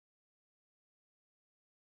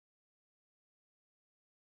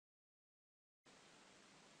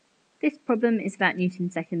This problem is about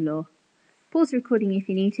Newton's second law. Pause the recording if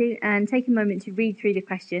you need to and take a moment to read through the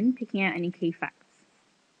question, picking out any key facts.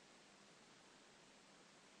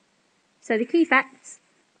 So the key facts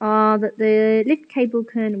are that the lift cable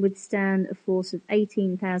can withstand a force of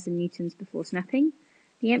 18,000 newtons before snapping.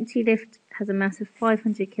 The empty lift has a mass of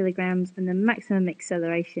 500 kilograms and the maximum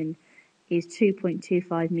acceleration is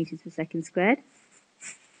 2.25 meters per second squared.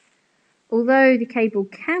 Although the cable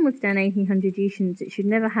can withstand 1800 newtons, it should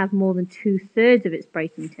never have more than 2/3 of its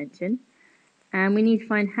braking tension. And we need to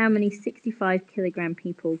find how many 65 kilogram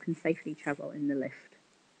people can safely travel in the lift.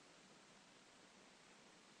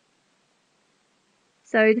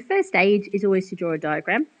 So the first stage is always to draw a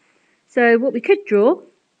diagram. So what we could draw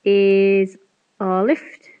is our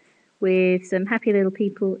lift with some happy little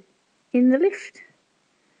people in the lift.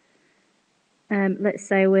 Let's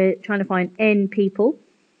say we're trying to find N people.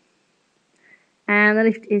 And the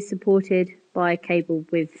lift is supported by a cable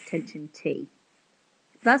with tension T.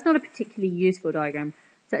 That's not a particularly useful diagram.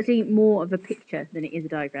 It's actually more of a picture than it is a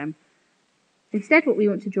diagram. Instead, what we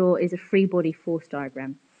want to draw is a free body force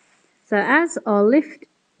diagram. So as our lift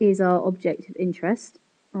is our object of interest,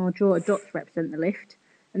 I'll draw a dot to represent the lift.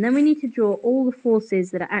 And then we need to draw all the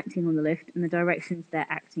forces that are acting on the lift and the directions they're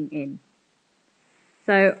acting in.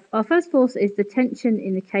 So our first force is the tension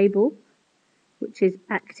in the cable, which is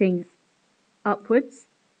acting upwards.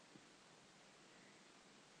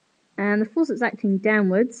 And the force that's acting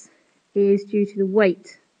downwards is due to the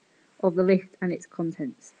weight of the lift and its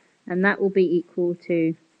contents. And that will be equal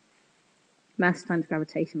to mass times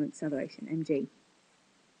gravitational acceleration, mg.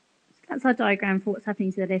 So that's our diagram for what's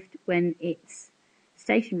happening to the lift when it's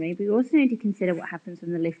stationary. But we also need to consider what happens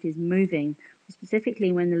when the lift is moving,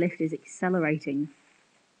 specifically when the lift is accelerating.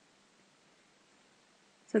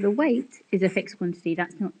 So the weight is a fixed quantity,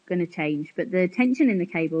 that's not going to change, but the tension in the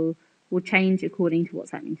cable will change according to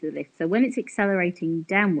what's happening to the lift. So when it's accelerating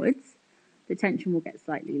downwards, the tension will get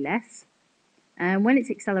slightly less. And when it's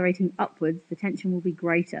accelerating upwards, the tension will be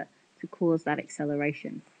greater to cause that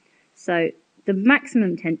acceleration. So the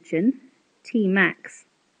maximum tension, T max,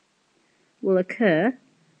 will occur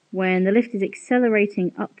when the lift is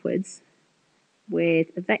accelerating upwards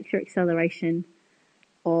with a vector acceleration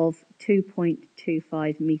of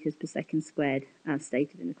 2.25 meters per second squared, as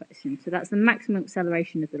stated in the question. So that's the maximum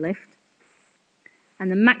acceleration of the lift.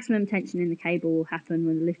 And the maximum tension in the cable will happen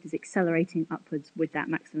when the lift is accelerating upwards with that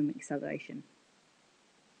maximum acceleration.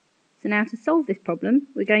 So now to solve this problem,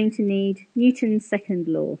 we're going to need Newton's second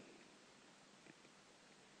law,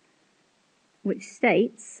 which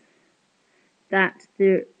states that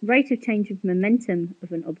the rate of change of momentum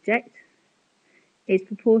of an object is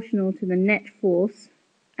proportional to the net force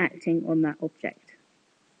acting on that object.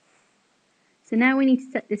 So now we need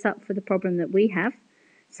to set this up for the problem that we have.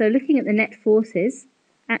 So looking at the net forces,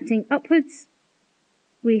 acting upwards,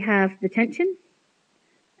 we have the tension,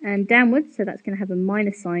 and downwards, so that's going to have a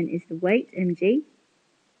minus sign, is the weight, mg,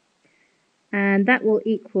 and that will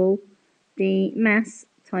equal the mass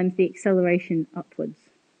times the acceleration upwards.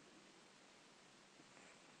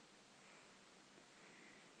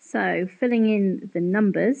 So filling in the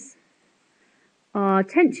numbers, our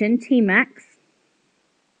tension, T max,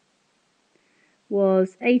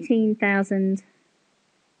 was 18,000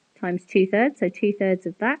 times 2/3, so 2/3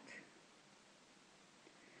 of that,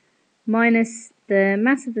 minus the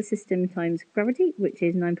mass of the system times gravity, which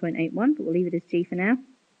is 9.81, but we'll leave it as g for now.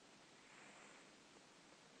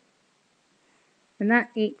 And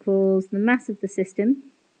that equals the mass of the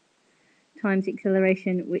system times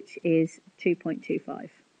acceleration, which is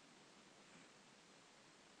 2.25.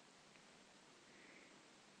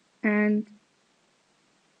 And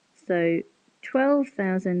so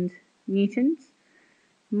 12,000 newtons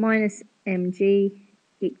minus mg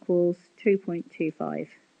equals 2.25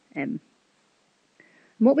 m.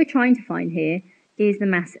 And what we're trying to find here is the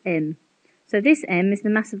mass m. So this m is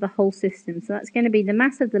the mass of the whole system. So that's going to be the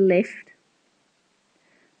mass of the lift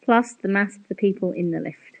plus the mass of the people in the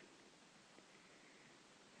lift.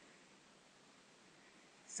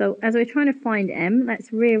 So as we're trying to find m,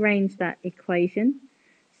 let's rearrange that equation.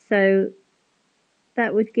 So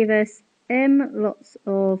that would give us m lots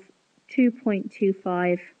of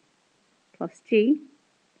 2.25 plus g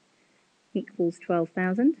equals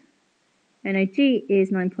 12,000. And now g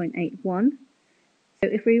is 9.81. So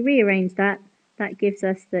if we rearrange that, that gives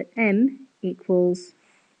us that m equals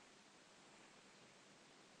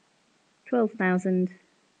 12,000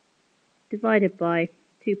 divided by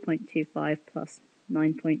 2.25 plus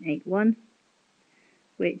 9.81,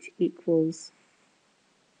 which equals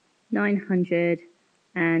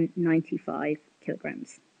 995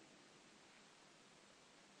 kilograms.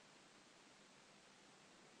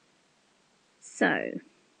 So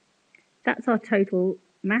that's our total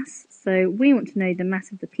mass. So we want to know the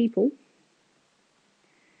mass of the people,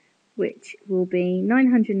 which will be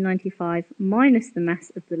 995 minus the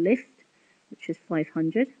mass of the lift, which is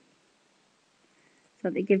 500. So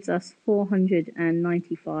that gives us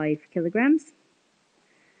 495 kilograms.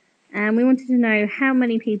 And we wanted to know how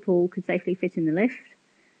many people could safely fit in the lift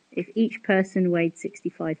if each person weighed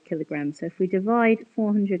 65 kilograms. So if we divide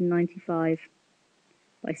 495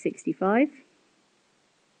 by 65,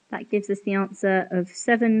 that gives us the answer of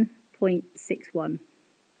 7.61.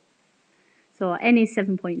 So our n is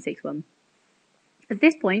 7.61. At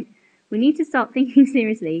this point, we need to start thinking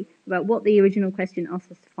seriously about what the original question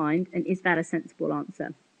asked us to find, and is that a sensible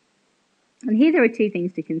answer? And here there are two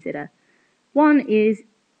things to consider. One is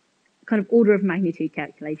kind of order of magnitude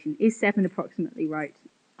calculation. Is 7 approximately right?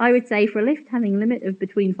 I would say for a lift, having a limit of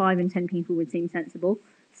between 5 and 10 people would seem sensible.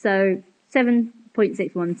 So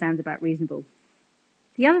 7.61 sounds about reasonable.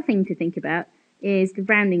 The other thing to think about is the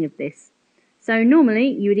rounding of this. So normally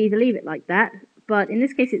you would either leave it like that, but in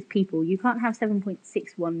this case it's people. You can't have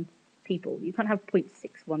 7.61 people. You can't have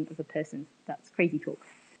 0.61 of a person. That's crazy talk.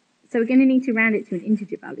 So we're going to need to round it to an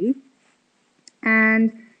integer value.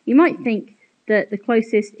 And you might think that the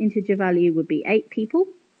closest integer value would be 8 people.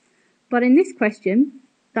 But in this question,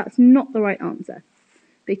 that's not the right answer,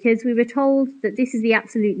 because we were told that this is the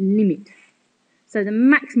absolute limit. So the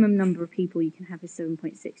maximum number of people you can have is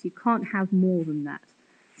 7.6. You can't have more than that.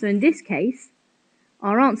 So in this case,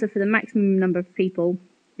 our answer for the maximum number of people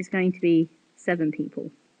is going to be 7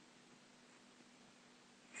 people.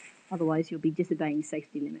 Otherwise, you'll be disobeying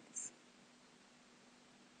safety limits.